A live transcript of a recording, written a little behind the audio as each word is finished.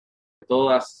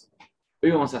Todas.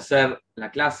 Hoy vamos a hacer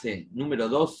la clase número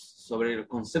 2 sobre los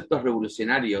conceptos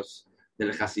revolucionarios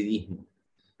del hasidismo.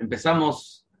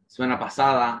 Empezamos semana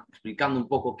pasada explicando un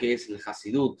poco qué es el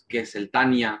Hasidut, qué es el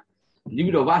Tanya, un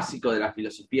libro básico de la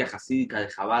filosofía hasídica de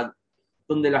Chabad,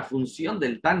 donde la función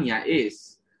del Tanya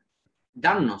es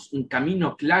darnos un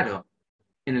camino claro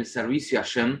en el servicio a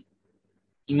Hashem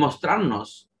y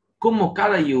mostrarnos cómo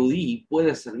cada Yehudí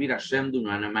puede servir a Hashem de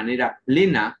una manera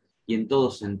plena y en todo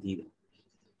sentido.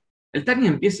 El Tanya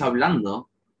empieza hablando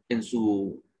en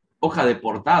su hoja de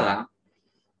portada,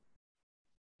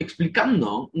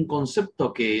 explicando un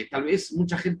concepto que tal vez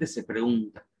mucha gente se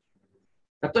pregunta.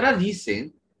 La Torá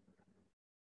dice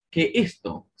que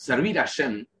esto, servir a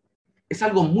Hashem, es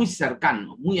algo muy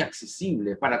cercano, muy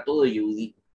accesible para todo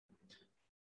Yehudí.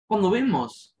 Cuando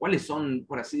vemos cuáles son,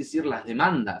 por así decir, las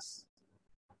demandas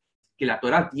que la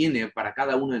Torá tiene para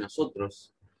cada uno de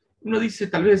nosotros, uno dice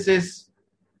tal vez es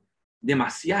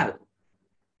demasiadas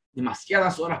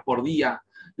horas por día,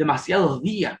 demasiados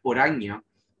días por año,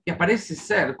 que parece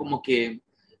ser como que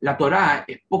la Torá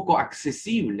es poco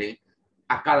accesible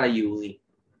a cada yehudí.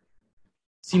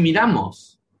 Si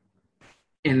miramos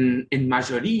en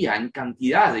mayoría, en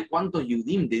cantidad de cuántos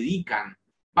yehudim dedican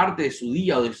parte de su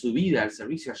día o de su vida al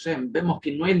servicio a Hashem, vemos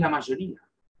que no es la mayoría.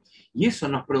 Y eso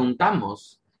nos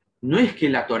preguntamos, ¿no es que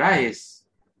la Torá es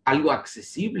algo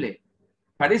accesible?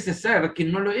 Parece ser que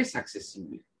no lo es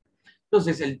accesible.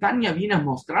 Entonces, el Tanya viene a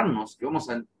mostrarnos, que vamos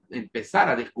a empezar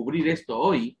a descubrir esto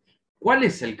hoy, cuál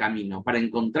es el camino para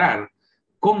encontrar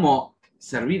cómo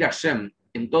servir a Hashem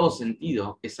en todo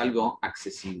sentido es algo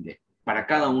accesible para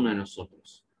cada uno de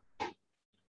nosotros.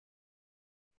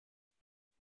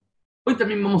 Hoy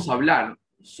también vamos a hablar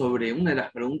sobre una de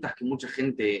las preguntas que mucha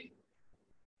gente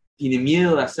tiene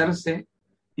miedo de hacerse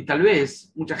y tal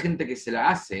vez mucha gente que se la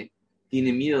hace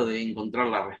tiene miedo de encontrar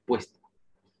la respuesta.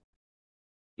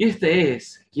 Y este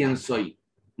es quién soy.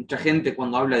 Mucha gente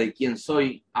cuando habla de quién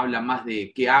soy, habla más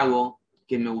de qué hago,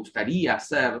 qué me gustaría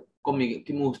hacer,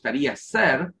 qué me gustaría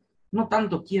ser, no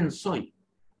tanto quién soy.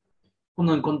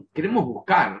 Cuando queremos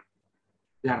buscar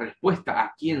la respuesta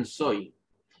a quién soy,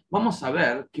 vamos a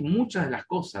ver que muchas de las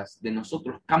cosas de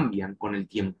nosotros cambian con el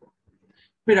tiempo.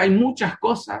 Pero hay muchas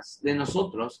cosas de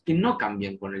nosotros que no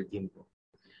cambian con el tiempo.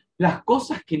 Las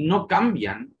cosas que no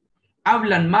cambian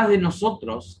hablan más de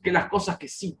nosotros que las cosas que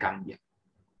sí cambian.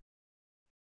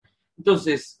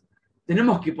 Entonces,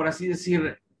 tenemos que, por así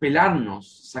decir,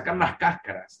 pelarnos, sacar las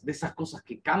cáscaras de esas cosas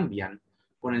que cambian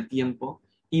con el tiempo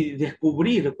y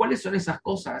descubrir cuáles son esas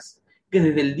cosas que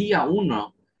desde el día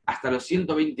 1 hasta los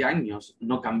 120 años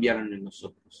no cambiaron en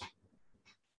nosotros.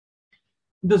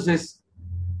 Entonces,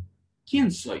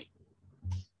 ¿quién soy?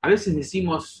 A veces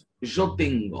decimos, yo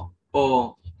tengo,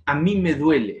 o a mí me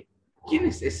duele. ¿Quién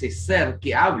es ese ser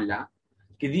que habla,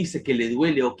 que dice que le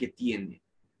duele o que tiene?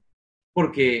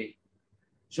 Porque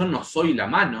yo no soy la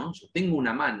mano, yo tengo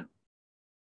una mano,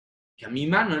 que a mi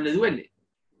mano le duele.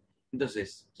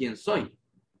 Entonces, ¿quién soy?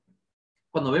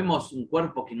 Cuando vemos un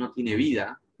cuerpo que no tiene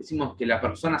vida, decimos que la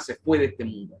persona se fue de este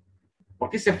mundo. ¿Por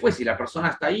qué se fue si la persona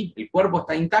está ahí, el cuerpo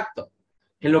está intacto?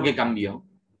 ¿Qué es lo que cambió?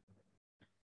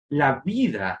 La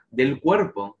vida del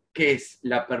cuerpo, que es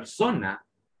la persona,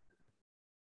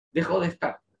 dejó de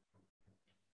estar.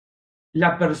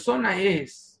 La persona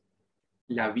es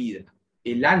la vida,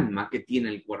 el alma que tiene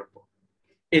el cuerpo.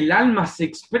 El alma se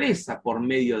expresa por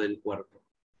medio del cuerpo,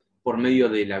 por medio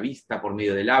de la vista, por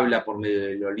medio del habla, por medio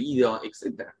del oído,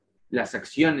 etc. Las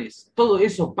acciones, todo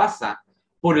eso pasa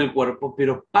por el cuerpo,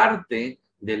 pero parte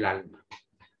del alma.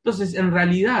 Entonces, en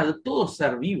realidad, todo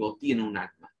ser vivo tiene un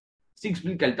alma. Se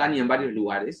explica el Tanya en varios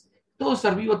lugares. Todo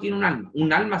ser vivo tiene un alma.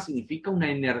 Un alma significa una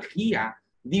energía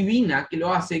divina que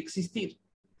lo hace existir.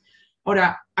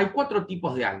 Ahora, hay 4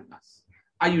 tipos de almas.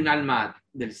 Hay un alma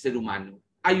del ser humano,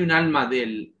 hay un alma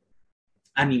del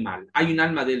animal, hay un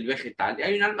alma del vegetal y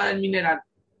hay un alma del mineral.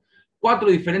 4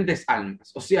 diferentes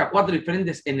almas, o sea, 4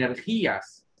 diferentes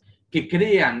energías que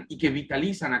crean y que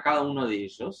vitalizan a cada uno de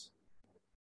ellos.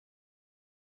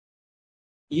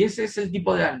 Y ese es el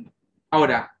tipo de alma.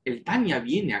 Ahora, el Tanya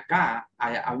viene acá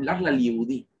a hablarle al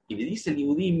Yehudí y le dice al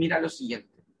Yehudí, mira lo siguiente.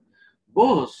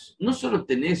 Vos no solo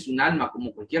tenés un alma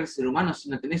como cualquier ser humano,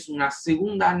 sino tenés una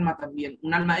segunda alma también,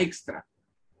 un alma extra.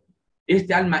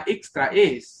 Este alma extra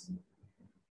es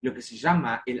lo que se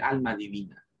llama el alma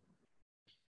divina.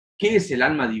 ¿Qué es el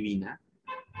alma divina?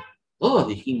 Todos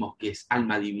dijimos que es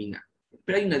alma divina,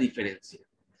 pero hay una diferencia.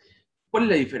 ¿Cuál es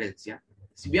la diferencia?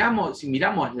 Si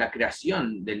miramos la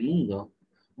creación del mundo,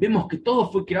 vemos que todo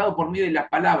fue creado por medio de la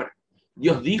palabra.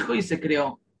 Dios dijo y se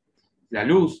creó. La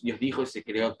luz, Dios dijo y se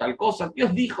creó tal cosa,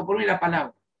 Dios dijo por medio de la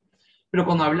palabra. Pero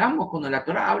cuando la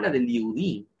Torah habla del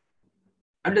Yehudí,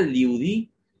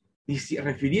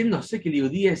 refiriéndose que el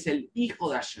Yehudí es el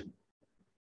hijo de Hashem.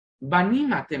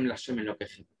 Banim atem Hashem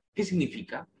Elokejem. ¿Qué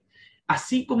significa?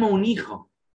 Así como un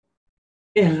hijo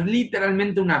es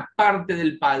literalmente una parte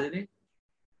del padre,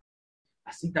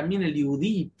 así también el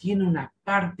Yehudí tiene una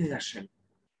parte de Hashem.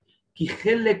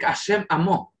 Kihelek Hashem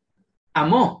amó.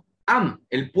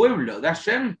 El pueblo de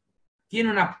Hashem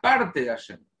tiene una parte de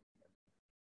Hashem.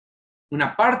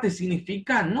 Una parte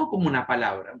significa no como una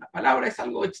palabra es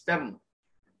algo externo.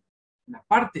 Una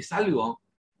parte es algo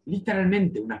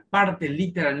literalmente, una parte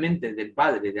literalmente del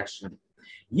Padre de Hashem.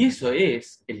 Y eso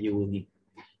es el Yehudí.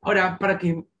 Ahora, para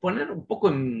que poner un poco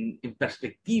en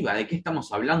perspectiva de qué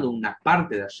estamos hablando, una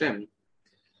parte de Hashem,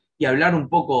 y hablar un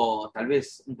poco, tal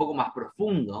vez, un poco más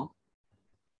profundo,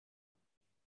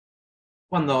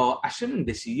 cuando Hashem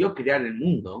decidió crear el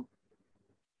mundo,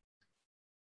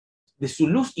 de su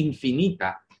luz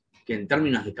infinita, que en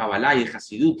términos de Kabbalah y de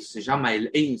Hasidut se llama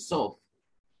el Ein Sof,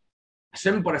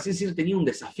 Hashem, por así decir, tenía un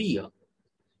desafío.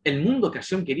 El mundo que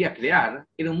Hashem quería crear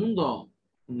era un mundo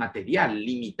material,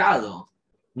 limitado,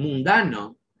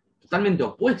 mundano, totalmente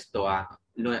opuesto a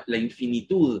la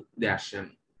infinitud de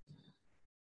Hashem.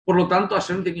 Por lo tanto,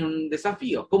 Hashem tenía un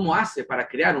desafío. ¿Cómo hace para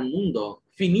crear un mundo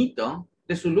finito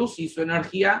de su luz y su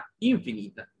energía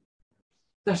infinita?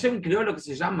 Entonces, Hashem creó lo que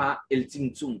se llama el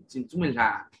Tzimtzum. Tzimtzum es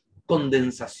la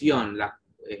condensación, la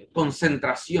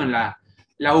concentración,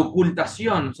 la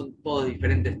ocultación. Son todos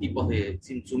diferentes tipos de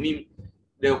Tzimtzumim,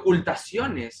 de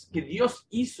ocultaciones que Dios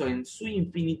hizo en su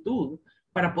infinitud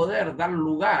para poder dar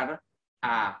lugar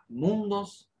a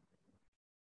mundos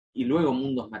y luego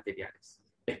mundos materiales.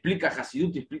 Explica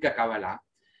Hasidut y explica Kabbalah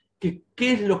que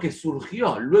qué es lo que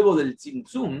surgió luego del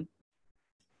Tzimtzum.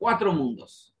 4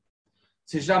 mundos.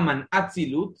 Se llaman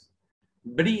Atzilut,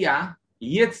 Bria,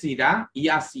 Yetzirah y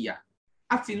Asia.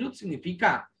 Atzilut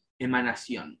significa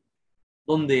emanación,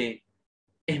 donde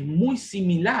es muy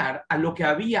similar a lo que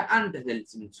había antes del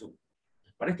Tzimtzum.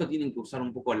 Para esto tienen que usar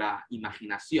un poco la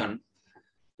imaginación,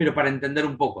 pero para entender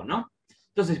un poco, ¿no?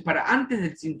 Entonces, para antes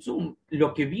del Tzimtzum,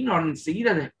 lo que vino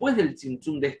enseguida después del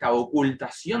Tzimtzum, de esta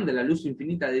ocultación de la luz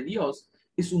infinita de Dios,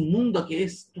 es un mundo que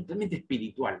es totalmente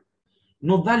espiritual.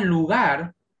 No da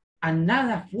lugar a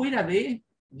nada fuera de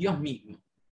Dios mismo.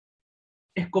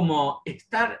 Es como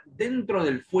estar dentro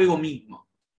del fuego mismo,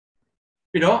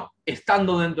 pero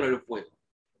estando dentro del fuego.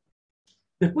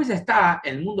 Después está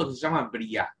el mundo que se llama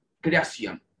Bria,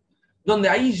 creación, donde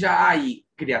ahí ya hay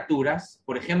criaturas.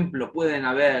 Por ejemplo, pueden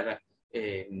haber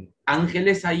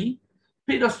ángeles ahí,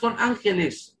 pero son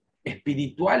ángeles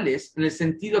espirituales en el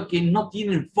sentido que no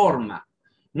tienen forma,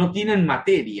 no tienen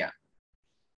materia.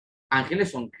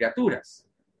 Ángeles son criaturas.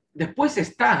 Después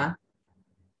está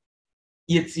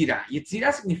Yetzirah.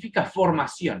 Yetzirah significa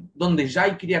formación, donde ya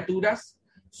hay criaturas,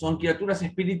 son criaturas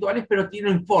espirituales, pero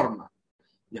tienen forma.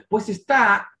 Después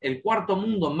está el 4º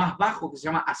mundo más bajo que se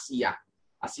llama Asia.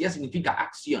 Asia significa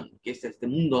acción, que es este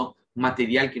mundo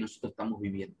material que nosotros estamos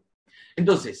viviendo.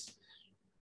 Entonces,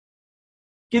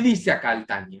 ¿qué dice acá el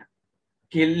Tanya?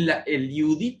 Que el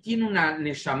Yehudí tiene una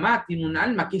Neshama, tiene un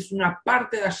alma que es una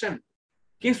parte de Hashem.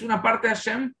 ¿Qué es una parte de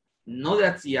Hashem? No de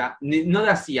Asia,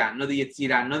 no de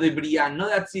Yetzirah, no de Bria, no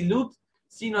de Atzilut,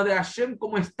 sino de Hashem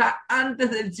como está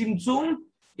antes del Tzimtzum.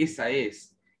 Esa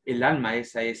es el alma,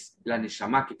 esa es la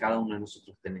Neshama que cada uno de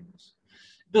nosotros tenemos.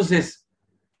 Entonces,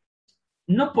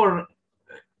 no por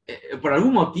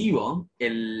algún motivo,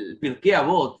 el Pirkei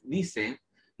Avot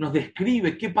nos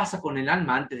describe qué pasa con el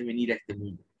alma antes de venir a este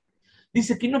mundo.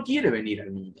 Dice que no quiere venir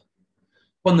al mundo.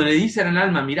 Cuando le dicen al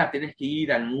alma, mira, tenés que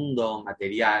ir al mundo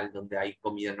material, donde hay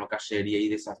comida no kasher y hay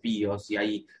desafíos, y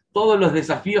hay todos los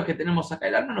desafíos que tenemos acá,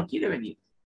 el alma no quiere venir.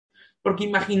 Porque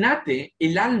imagínate,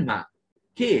 el alma,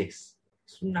 ¿qué es?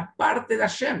 Es una parte de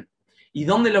Hashem. ¿Y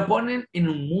dónde lo ponen? En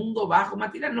un mundo bajo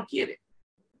material, no quiere.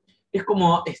 Es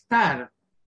como estar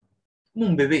como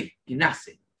un bebé que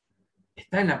nace.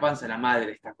 Está en la panza de la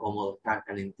madre, está cómodo, está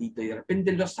calentito, y de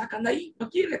repente lo sacan de ahí, no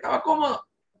quiere, estaba cómodo.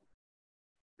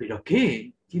 ¿Pero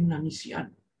qué? Tiene una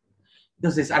misión.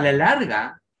 Entonces, a la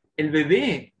larga, el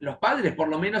bebé, los padres por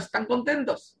lo menos están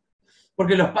contentos.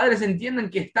 Porque los padres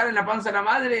entienden que estar en la panza de la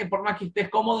madre, por más que estés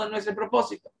cómodo, no es el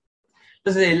propósito.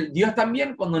 Entonces, Dios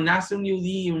también, cuando nace un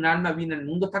yudí, un alma viene al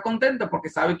mundo, está contento porque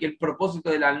sabe que el propósito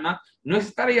del alma no es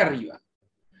estar ahí arriba.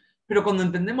 Pero cuando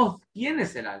entendemos quién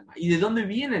es el alma y de dónde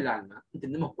viene el alma,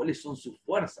 entendemos cuáles son sus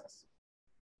fuerzas.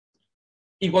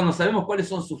 Y cuando sabemos cuáles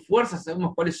son sus fuerzas,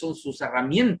 sabemos cuáles son sus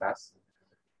herramientas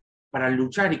para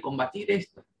luchar y combatir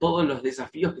esto, todos los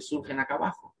desafíos que surgen acá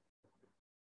abajo.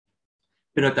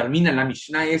 Pero termina la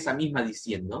Mishnah esa misma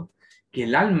diciendo que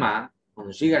el alma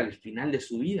cuando llega al final de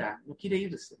su vida, no quiere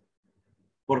irse.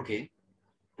 ¿Por qué?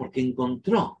 Porque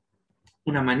encontró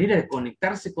una manera de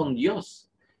conectarse con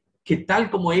Dios, que tal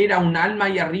como era un alma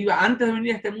ahí arriba antes de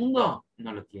venir a este mundo,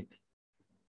 no lo tiene.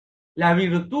 La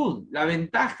virtud, la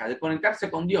ventaja de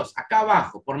conectarse con Dios acá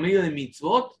abajo, por medio de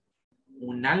mitzvot,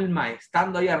 un alma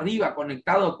estando ahí arriba,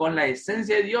 conectado con la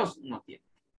esencia de Dios, no tiene.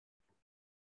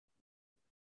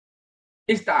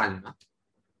 Esta alma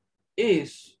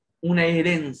es una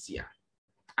herencia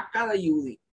a cada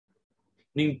yudí.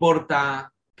 No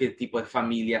importa qué tipo de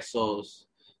familia sos,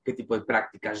 qué tipo de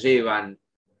prácticas llevan,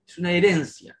 es una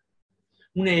herencia.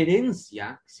 Una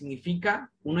herencia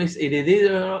significa uno es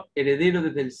heredero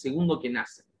desde el segundo que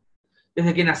nace.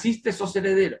 Desde que naciste sos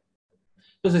heredero.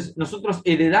 Entonces, nosotros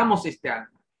heredamos este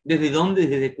alma. ¿Desde dónde?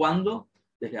 ¿Desde cuándo?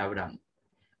 Desde Abraham.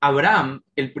 Abraham,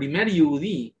 el primer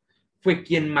yudí, fue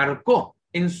quien marcó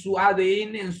en su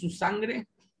ADN, en su sangre,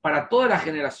 para todas las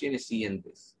generaciones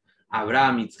siguientes.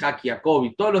 Abraham, Isaac, Jacob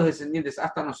y todos los descendientes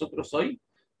hasta nosotros hoy,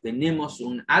 tenemos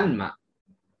un alma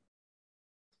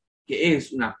que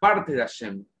es una parte de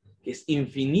Hashem, que es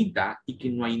infinita y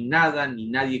que no hay nada ni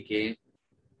nadie que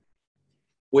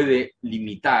puede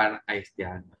limitar a este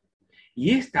alma.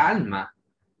 Y esta alma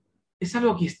es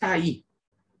algo que está ahí.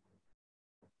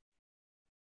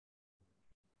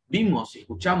 Vimos,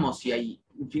 escuchamos y hay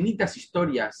infinitas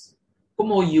historias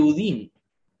como Yehudim,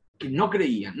 que no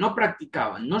creían, no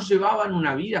practicaban, no llevaban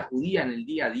una vida judía en el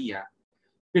día a día,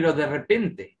 pero de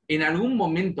repente, en algún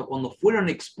momento, cuando fueron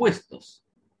expuestos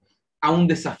a un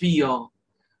desafío,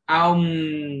 a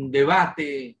un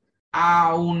debate,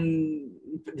 a un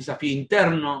desafío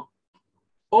interno,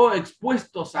 o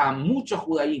expuestos a mucho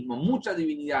judaísmo, mucha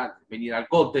divinidad, venir al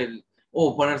cótel,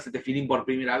 o ponerse tefilín por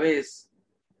primera vez,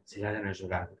 se largan a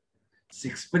llorar. Se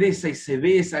expresa y se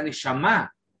ve esa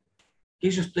neshama que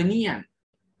ellos tenían,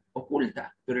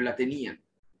 oculta, pero la tenían.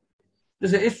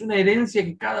 Entonces es una herencia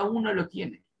que cada uno lo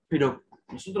tiene, pero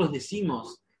nosotros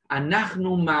decimos,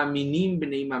 Anachnu ma'aminim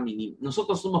bnei ma'aminim.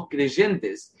 Nosotros somos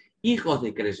creyentes, hijos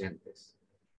de creyentes.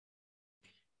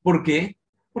 ¿Por qué?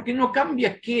 Porque no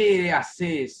cambia qué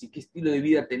haces y qué estilo de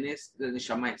vida tenés, la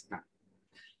neshama está.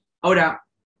 Ahora,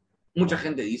 mucha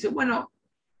gente dice, bueno,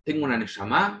 tengo una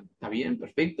neshama, está bien,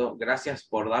 perfecto, gracias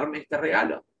por darme este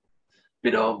regalo.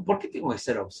 Pero, ¿por qué tengo que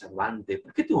ser observante?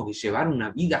 ¿Por qué tengo que llevar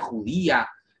una vida judía?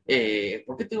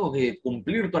 ¿Por qué tengo que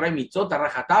cumplir Torah y Mitzvot a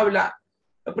rajatabla?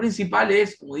 Lo principal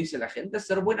es, como dice la gente,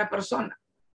 ser buena persona.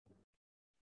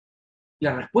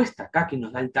 La respuesta acá que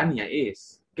nos da el Tania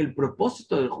es que el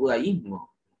propósito del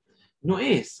judaísmo no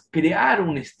es crear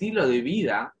un estilo de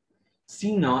vida,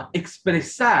 sino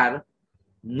expresar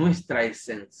nuestra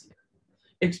esencia,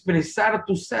 expresar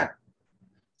tu ser.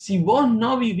 Si vos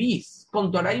no vivís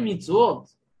con Torah y Mitzvot,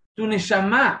 tu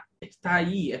neshama está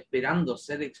ahí esperando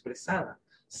ser expresada,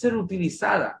 ser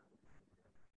utilizada.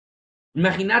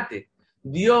 Imagínate,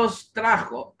 Dios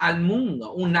trajo al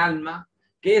mundo un alma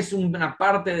que es una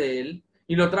parte de él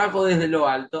y lo trajo desde lo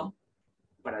alto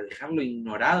para dejarlo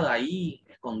ignorado ahí,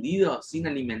 escondido, sin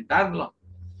alimentarlo.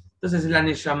 Entonces la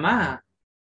neshama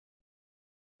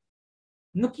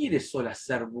no quiere solo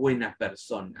ser buena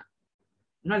persona,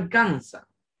 no alcanza.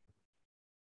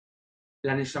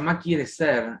 La neshama quiere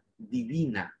ser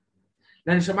divina.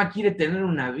 La neshama quiere tener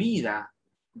una vida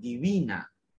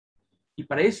divina. Y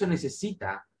para eso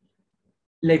necesita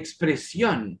la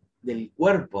expresión del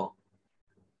cuerpo,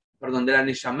 perdón, de la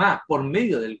neshama por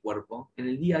medio del cuerpo en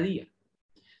el día a día.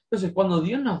 Entonces, cuando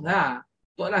Dios nos da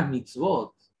todas las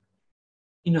mitzvot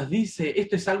y nos dice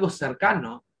esto es algo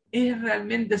cercano, es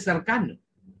realmente cercano.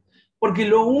 Porque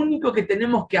lo único que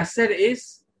tenemos que hacer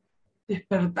es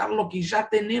despertar lo que ya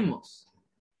tenemos.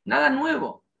 Nada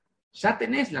nuevo. Ya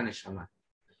tenés la neshama.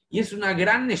 Y es una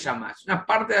gran neshama, es una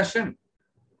parte de Hashem.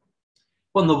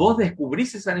 Cuando vos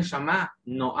descubrís esa neshama,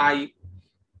 no hay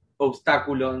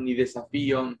obstáculo, ni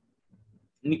desafío,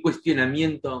 ni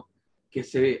cuestionamiento que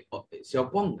se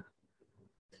oponga.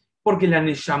 Porque la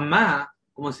neshama,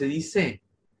 como se dice,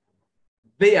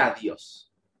 ve a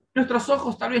Dios. Nuestros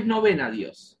ojos tal vez no ven a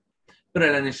Dios,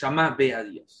 pero la neshama ve a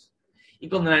Dios. Y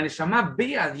cuando la neshama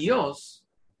ve a Dios,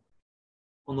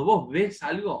 cuando vos ves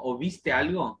algo o viste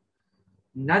algo,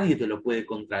 nadie te lo puede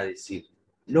contradecir.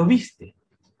 Lo viste.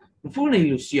 No fue una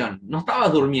ilusión, no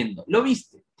estabas durmiendo, lo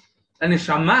viste. La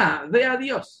neshama ve a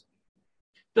Dios.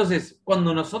 Entonces,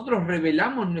 cuando nosotros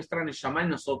revelamos nuestra neshama en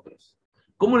nosotros,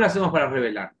 ¿cómo lo hacemos para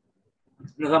revelar?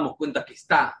 Nos damos cuenta que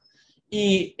está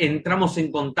y entramos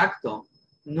en contacto.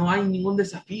 No hay ningún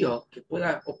desafío que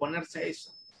pueda oponerse a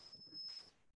eso.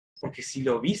 Porque si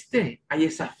lo viste, hay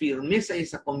esa firmeza y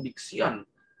esa convicción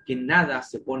que nada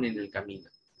se pone en el camino.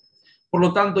 Por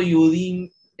lo tanto,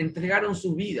 Yehudim entregaron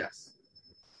sus vidas.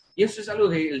 Y eso es algo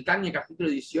que el Tania capítulo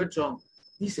 18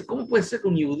 dice, ¿cómo puede ser que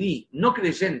un yudí no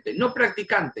creyente, no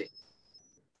practicante,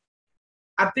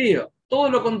 ateo, todo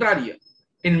lo contrario,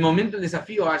 en el momento del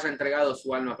desafío haya entregado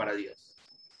su alma para Dios?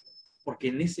 Porque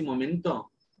en ese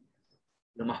momento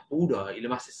lo más puro y lo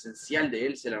más esencial de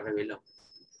él se le reveló.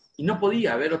 Y no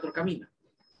podía haber otro camino.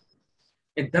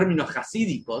 En términos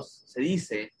hasídicos se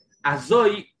dice,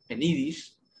 Azoy, en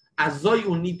Yiddish, Azoy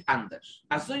unit anders.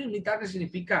 Azoy unit anders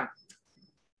significa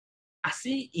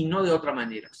así y no de otra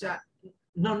manera. O sea,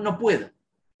 no puedo.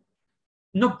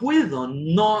 No puedo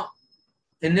no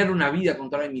tener una vida con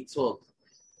Torah y Mitzvot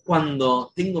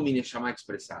cuando tengo mi Neshama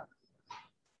expresada.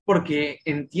 Porque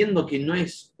entiendo que no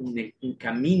es un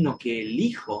camino que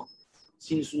elijo,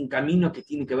 sino es un camino que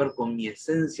tiene que ver con mi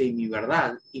esencia y mi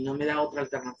verdad, y no me da otra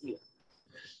alternativa.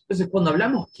 Entonces, cuando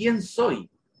hablamos quién soy,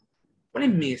 cuál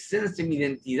es mi esencia, mi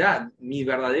identidad, mi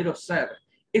verdadero ser,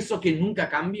 eso que nunca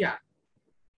cambia,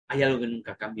 hay algo que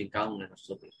nunca cambia en cada uno de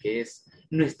nosotros, que es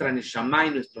nuestra Neshama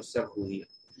y nuestro ser judío.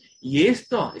 Y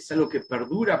esto es algo que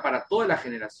perdura para todas las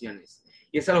generaciones,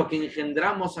 y es algo que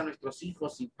engendramos a nuestros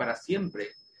hijos y para siempre,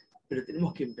 pero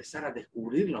tenemos que empezar a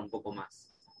descubrirlo un poco más.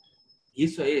 Y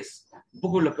eso es un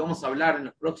poco lo que vamos a hablar en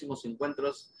los próximos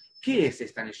encuentros. ¿Qué es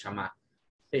esta Neshama?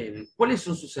 ¿Cuáles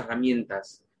son sus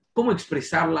herramientas? ¿Cómo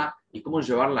expresarla y cómo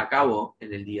llevarla a cabo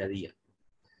en el día a día?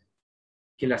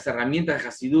 Que las herramientas de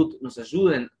Hasidut nos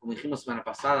ayuden, como dijimos semana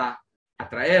pasada, a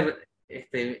traer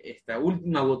esta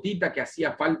última gotita que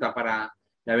hacía falta para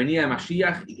la venida de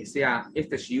Mashiach y que sea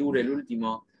este shiur el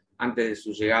último antes de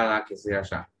su llegada, que sea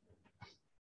ya.